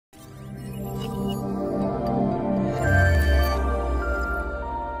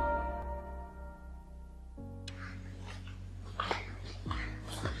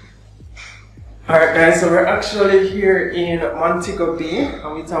Alright guys, so we're actually here in Montego Bay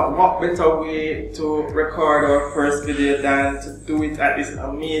and we thought what better way to record our first video than to do it at this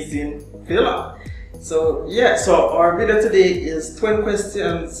amazing villa. So yeah, so our video today is 20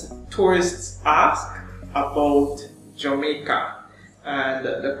 questions tourists ask about Jamaica. And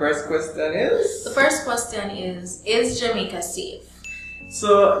the first question is? The first question is Jamaica safe?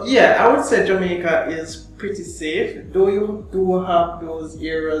 So yeah, I would say Jamaica is pretty safe, though you do have those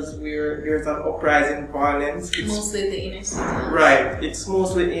areas where there's an uprising violence. It's mostly the inner cities. Right, it's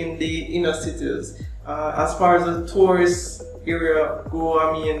mostly in the inner cities. As far as the tourist area go,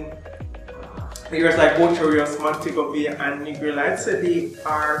 I mean, areas like Bochorios, Montego Bay and Negril, I'd say they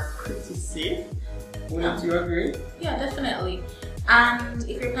are pretty safe. Wouldn't you agree? Yeah, definitely. And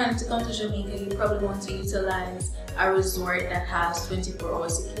if you're planning to come to Jamaica, you probably want to utilize a resort that has 24-hour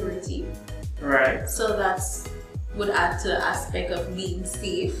security. Right. So that's would add to the aspect of being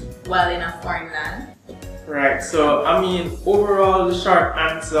safe while in a foreign land. Right. So I mean, overall, the short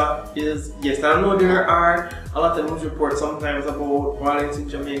answer is yes. I know there are a lot of news reports sometimes about violence in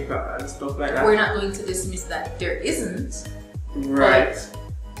Jamaica and stuff like that. We're not going to dismiss that there isn't. Right.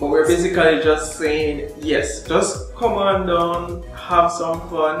 But we're basically just saying, yes, just come on down, have some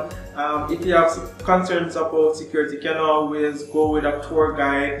fun. If you have concerns about security, you can always go with a tour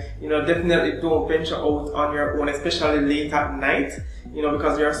guide. You know, definitely don't venture out on your own, especially late at night. You know,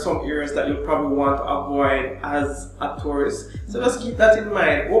 because there are some areas that you probably want to avoid as a tourist. So just keep that in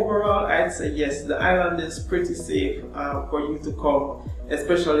mind. Overall, I'd say yes, the island is pretty safe for you to come,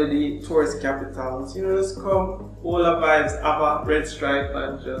 especially the tourist capitals. You know, just come, all the vibes, have a red stripe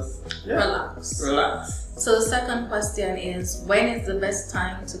and just relax. So the second question is, when is the best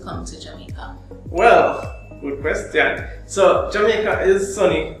time to come to Jamaica? Well, good question. So Jamaica is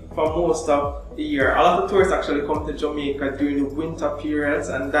sunny for most of the year. A lot of tourists actually come to Jamaica during the winter periods,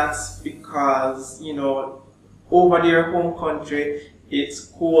 and that's because, you know, over their home country it's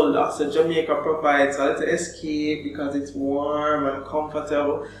colder. So Jamaica provides a little escape because it's warm and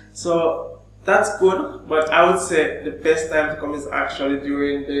comfortable. So that's good, but I would say the best time to come is actually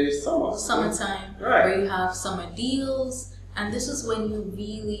during the summer. Summertime, right, where you have summer deals, and this is when you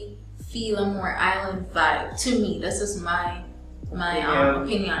really feel a more island vibe. To me, this is my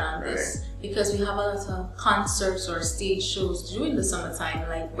opinion on this, because we have a lot of concerts or stage shows during the summertime,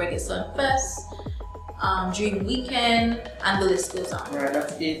 like Reggae Sun Fest, during the weekend, and the list goes on. Right,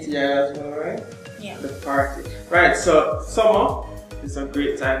 that's ATI as well, right? Yeah. The party. Right, so summer is a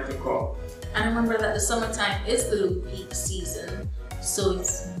great time to come. And remember that the summertime is the low peak season, so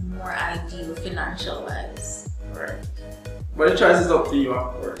it's more ideal financial wise. Right. But the choice is up to you,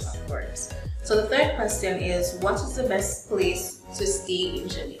 of course. Of course. So the third question is, what is the best place to stay in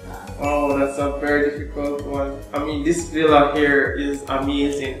Jamaica? Oh, that's a very difficult one. I mean, this villa here is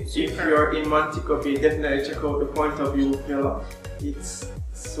amazing. If you're in Montego Bay, definitely check out the Point of View villa. It's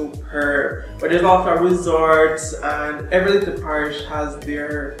superb. But there's also resorts, and every little parish has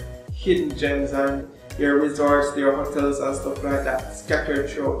their hidden gems and their resorts, their hotels and stuff like that scattered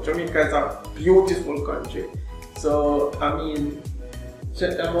throughout. Jamaica is a beautiful country. So, I mean,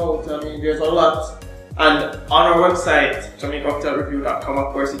 check them out. I mean, there's a lot. And on our website, JamaicaHotelReview.com,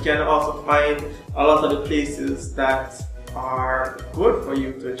 of course, you can also find a lot of the places that are good for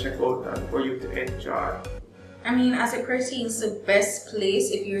you to check out and for you to enjoy. I mean, as it pertains to best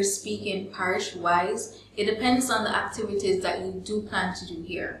place, if you're speaking parish-wise, it depends on the activities that you do plan to do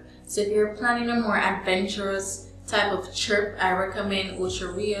here. So if you're planning a more adventurous type of trip, I recommend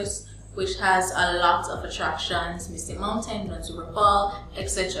Bochorios, which has a lot of attractions, Misty Mountain, Montego Bay,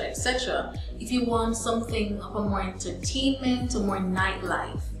 etc., etc. If you want something of a more entertainment, a more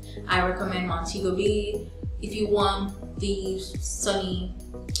nightlife, I recommend Montego Bay. If you want the sunny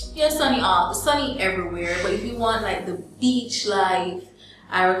everywhere, but if you want like the beach life,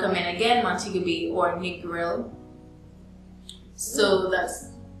 I recommend again Montego Bay or Negril. So that's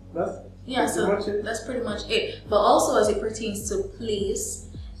pretty much it. But also, as it pertains to place,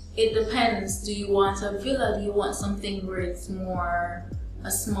 it depends. Do you want a villa? Do you want something where it's more a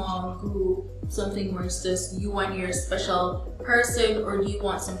small group, something where it's just you and your special person, or do you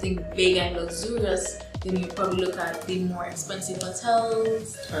want something big and luxurious? Then you probably look at the more expensive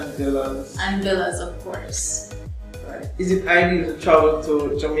hotels and villas. And villas, of course. Right. Is it ideal to travel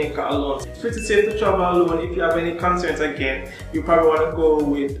to Jamaica alone? It's pretty safe to travel alone. If you have any concerns, again, you probably want to go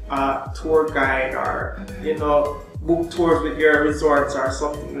with a tour guide or, you know, book tours with your resorts or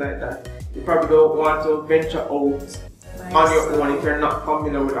something like that. You probably don't want to venture out on your own if you're not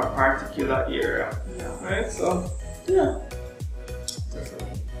familiar with a particular area. Yeah. Right? So, yeah.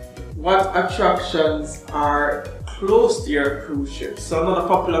 What attractions are close to your cruise ship? So another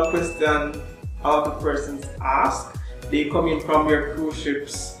popular question a lot of persons ask. They come in from their cruise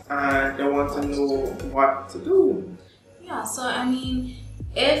ships and they want to know what to do. Yeah, so I mean,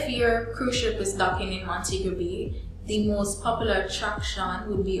 if your cruise ship is docking in Montego Bay, the most popular attraction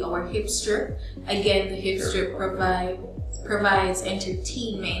would be our hip strip. Again, the hip strip provides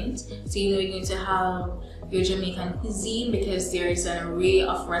entertainment. So you know you're going to have your Jamaican cuisine because there is an array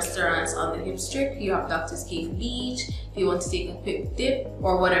of restaurants on the hip strip. You have Doctor's Cave Beach if you want to take a quick dip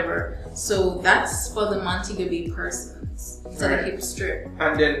or whatever. So that's for the Montego Bay persons. So the hip strip.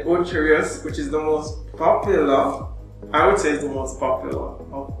 And then Ocherius, which is the most popular, I would say is the most popular,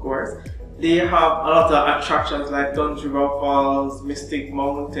 of course. They have a lot of attractions like Dunjura Falls, Mystic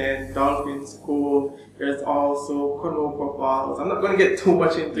Mountain, Dolphins Cove. There's also Konoka Falls. I'm not going to get too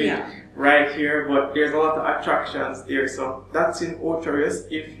much into it right here, but there's a lot of attractions there. So that's in Ocherius.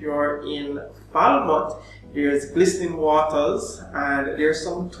 If you're in Falmouth, there's Glistening Waters, and there's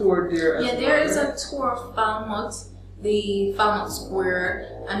some tour there as well. Yeah, there is a tour of Falmouth, the Falmouth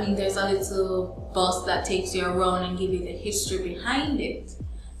Square. I mean, there's a little bus that takes you around and give you the history behind it.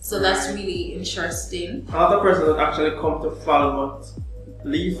 So that's really interesting. A lot of persons that actually come to Falmouth,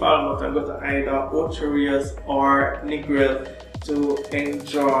 leave Falmouth and go to either Ocherius or Negril to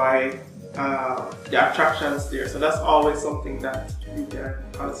enjoy the attractions there. So that's always something that you can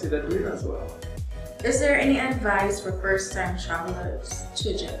consider doing as well. Is there any advice for first-time travelers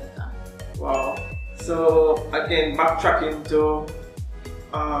to Jamaica? Wow. So again, backtracking to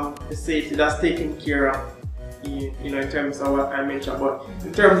the safety that's taken care of. In terms of what I mentioned, but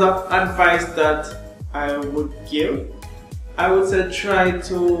in terms of advice that I would give, I would say try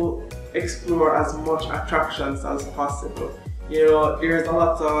to explore as much attractions as possible. There's a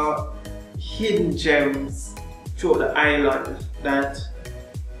lot of hidden gems throughout the island that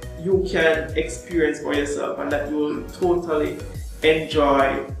you can experience for yourself and that you will totally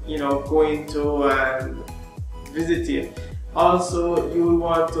enjoy, going to and visiting. Also, you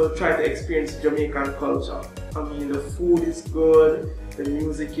want to try to experience Jamaican culture. I mean, the food is good, the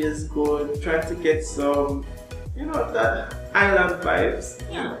music is good. Try to get some, that island vibes.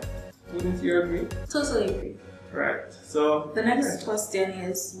 Yeah. Wouldn't you agree? Totally agree. Right. So the next question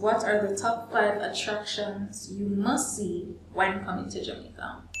is, what are the top 5 attractions you must see when coming to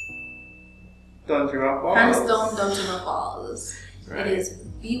Jamaica? Dunjura Falls. Hands down, Dunjura Falls. Right. It is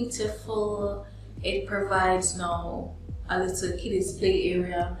beautiful. It provides a little kiddies play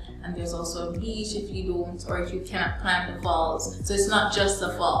area, and there's also a beach if you don't or if you cannot climb the falls. So it's not just the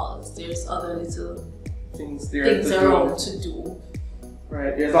falls, there's other little things around to do.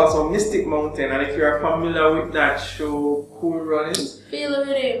 Right, there's also Mystic Mountain, and if you're familiar with that show, Cool Runnings, feel the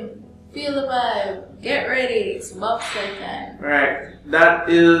rhythm, feel the vibe, get ready, it's bobsled time. Right, that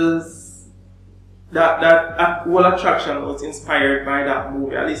whole attraction was inspired by that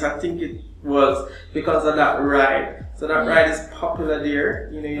movie. At least I think it was because of that ride. So that ride is popular there.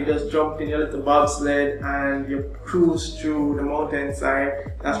 You just jump in your little bobsled and you cruise through the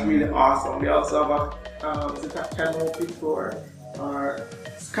mountainside. That's really awesome. We also have is it a canopy tour or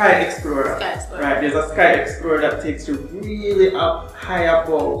Sky Explorer? Right, there's a Sky Explorer that takes you really up high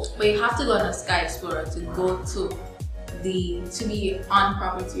above. But you have to go on a Sky Explorer to go to be on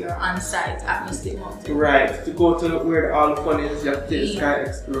property or on site at Mystic Mountain. Right, to go to where all the fun is, you have to take Sky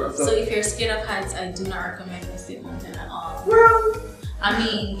Explorer. So if you're scared of heights, I do not recommend Mystic Mountain at all. Well, I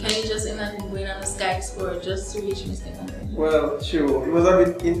mean, can you just imagine going on the Sky Explorer just to reach Mystic Mountain? Well, sure. It was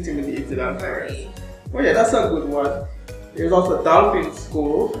a bit intimidated at first. Well, yeah, that's a good one. There's also Dolphins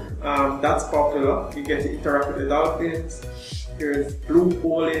Cove. That's popular. You get to interact with the dolphins. There's Blue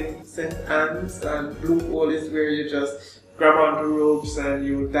Hole in St. Anne's, and Blue Hole is where you just grab onto ropes and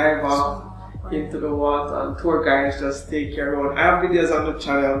you dive off into the water, and tour guides just take you around. I have videos on the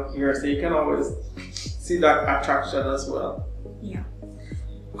channel here, so you can always see that attraction as well. Yeah.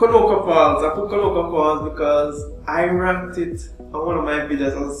 Konoka Falls. I put Konoka Falls because I ranked it on one of my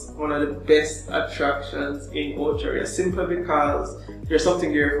videos as one of the best attractions in Ocherius, simply because there's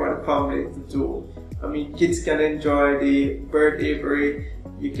something there for the family to do. I mean, kids can enjoy the bird aviary.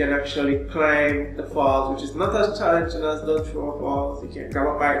 You can actually climb the falls, which is not as challenging as Dunjura Falls. You can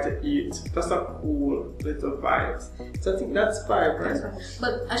grab a bite to eat. That's a cool little vibes. So I think that's 5, right?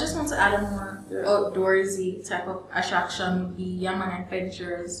 But I just want to add a more outdoorsy type of attraction would be Yaman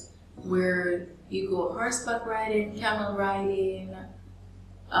Adventures, where you go horseback riding, camel riding,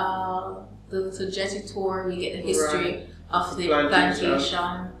 the little jetty tour. We get the history of the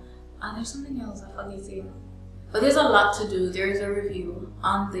plantation. And there's something else, I forget it. But there's a lot to do. There is a review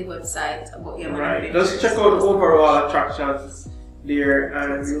on the website about Yaman Adventures. Just check out the overall attractions there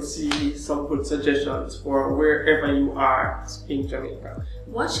and you'll see some good suggestions for wherever you are in Jamaica.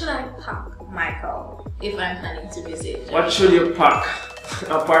 What should I pack Michael, if I'm planning to visit Jamaica? What should you pack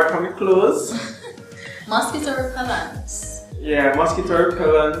apart from your clothes? Mosquito repellents. Yeah, mosquito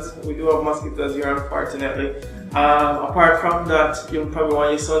repellents. We do have mosquitoes here, unfortunately. Apart from that, you'll probably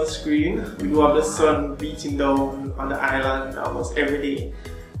want your sunscreen. We do have the sun beating down on the island almost every day.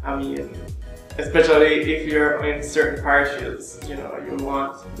 I mean, especially if you're in certain parishes, you know, you'll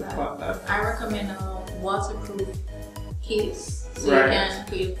want to pack that. I recommend a waterproof case. So Right. you can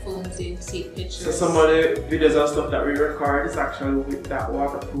put your phones in, take pictures. So some of the videos and stuff that we record is actually with that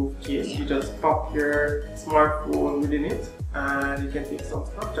waterproof case. Yeah. You just pop your smartphone within it and you can take some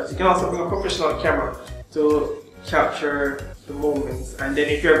snapshots. You can also bring a professional camera to capture the moments. And then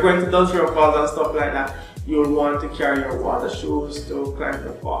if you're going to Dunsmuir Falls and stuff like that, you'll want to carry your water shoes to climb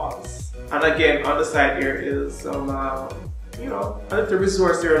the falls. And again, on the side here is some, you know, a little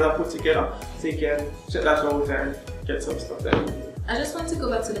resource here that I put together so you can check that out and get some stuff that you need. I just want to go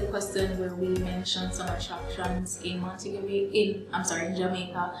back to the question where we mentioned some attractions in Montego Bay, in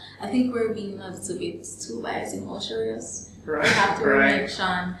Jamaica. I think we're being a little bit too biased and emotions. Right. We have to Right.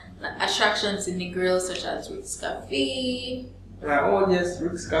 mention attractions in the grills such as Rick's Cafe. Right. Oh yes,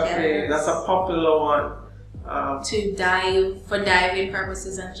 Rick's Cafe. Yes. That's a popular one. To dive, for diving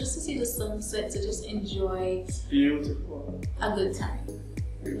purposes, and just to see the sunset, to just enjoy It's beautiful. a good time.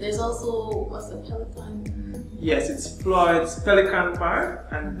 There's also, what's the Pelican? Yes, it's Floyd's Pelican Bar,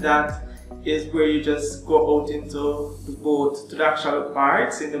 and that is where you just go out into the boat to the actual bar.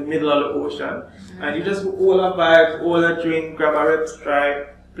 It's in the middle of the ocean, and you just hold a vibe, hold a drink, grab a red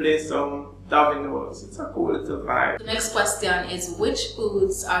stripe, play some dominoes. It's a cool little vibe. The next question is, which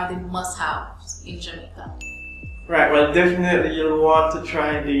foods are the must-haves in Jamaica? Right, well, definitely you'll want to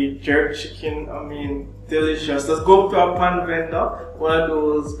try the jerk chicken. I mean, delicious. Just go to a pan vendor, one of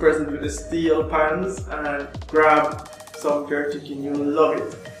those persons with the steel pans, and grab some jerk chicken. You'll love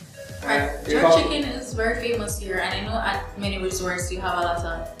it. Right, jerk chicken is very famous here, and I know at many resorts you have a lot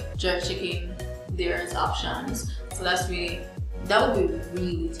of jerk chicken there as options. So that would be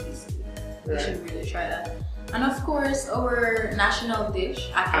really tasty. You should really try that. And of course, our national dish,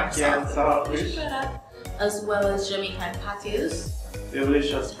 Ackee salad. You should try that. As well as Jamaican patties.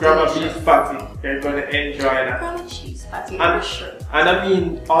 Delicious. Grab a beef patty. You're going to enjoy that. Grab a cheese patty, And, for sure. and I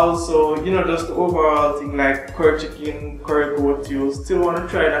mean, also, you know, just the overall thing like curry chicken, curry goat, you still want to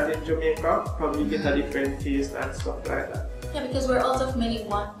try that in Jamaica. Probably get a different taste and stuff like that. Yeah, because we're out of many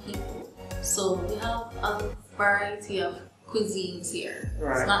one people. So we have a variety of cuisines here.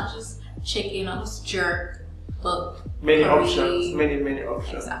 Right. It's not just chicken or just jerk, but Many curry, options. Many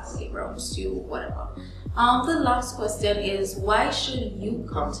options. Exactly, brown stew, whatever. The last question is, why should you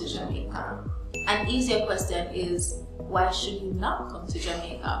come to Jamaica? An easier question is, why should you not come to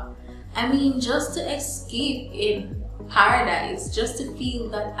Jamaica? I mean, just to escape in paradise, just to feel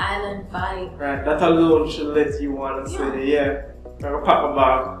that island vibe. Right, that alone should let you want to say, yeah, I'm going to pack a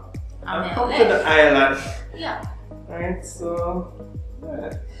bag and come to the island. Yeah. Right, so,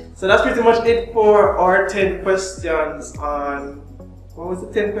 yeah. So that's pretty much it for our 10 questions on, what was the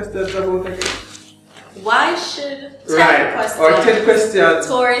 10 questions about again? Why should 10 questions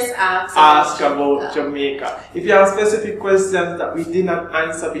tourists ask about Jamaica. If you have specific questions that we did not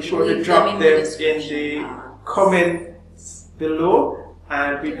answer, be sure to drop them in the comments below,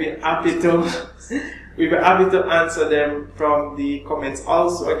 and we'll be happy to answer them from the comments.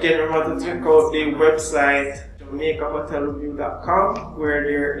 Also, again, remember to check out the website JamaicaHotelReview.com, where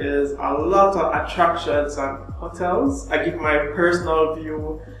there is a lot of attractions and hotels. I give my personal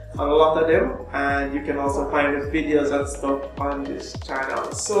view on a lot of them, and you can also find the videos and stuff on this channel.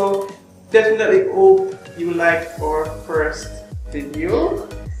 So definitely hope you liked our first video,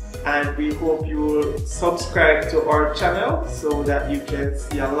 and we hope you will subscribe to our channel so that you can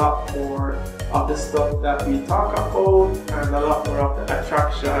see a lot more of the stuff that we talk about and a lot more of the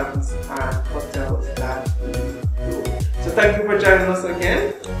attractions and hotels that we do. So thank you for joining us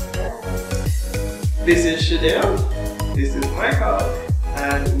again. This is Shadel, this is Michael,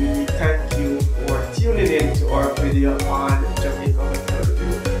 and we thank you for tuning in to our video on Jamaica Hotel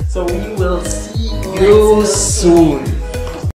Review. So we will see you soon.